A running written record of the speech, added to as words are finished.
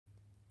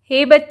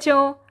हे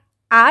बच्चों,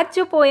 आज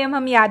जो पोयम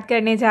हम याद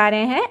करने जा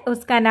रहे हैं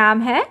उसका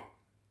नाम है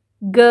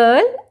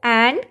गर्ल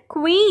एंड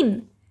क्वीन।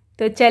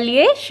 तो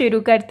चलिए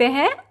शुरू करते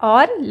हैं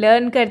और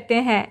लर्न करते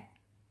हैं।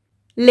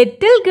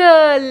 Little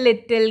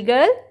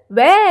girl,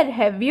 where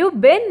have you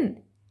been?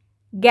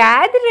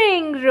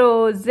 Gathering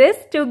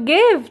roses to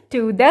give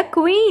to the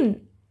queen.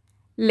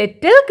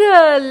 Little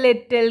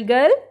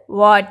girl,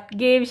 what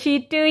gave she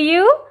to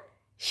you?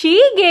 She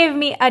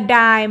gave me a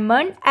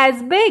diamond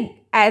as big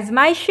as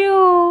my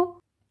shoe.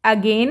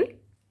 Again.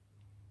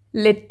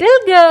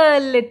 Little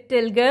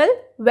girl,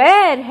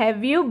 where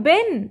have you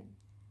been?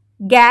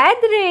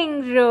 Gathering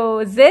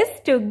roses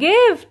to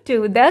give to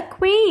the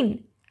queen.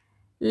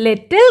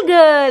 Little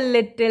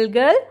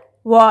girl,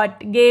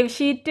 what gave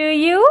she to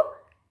you?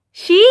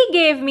 She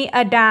gave me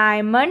a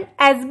diamond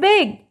as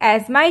big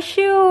as my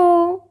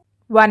shoe.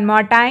 One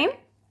more time.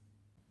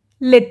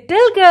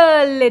 Little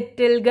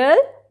girl,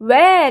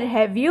 where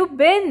have you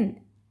been?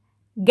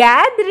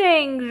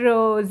 Gathering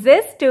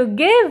roses to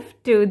give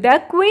to the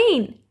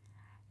queen.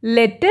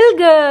 Little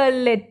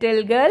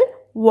girl,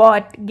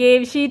 what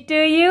gave she to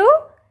you?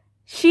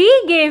 She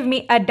gave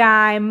me a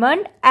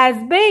diamond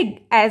as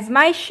big as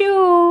my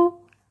shoe.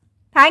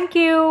 Thank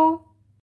you.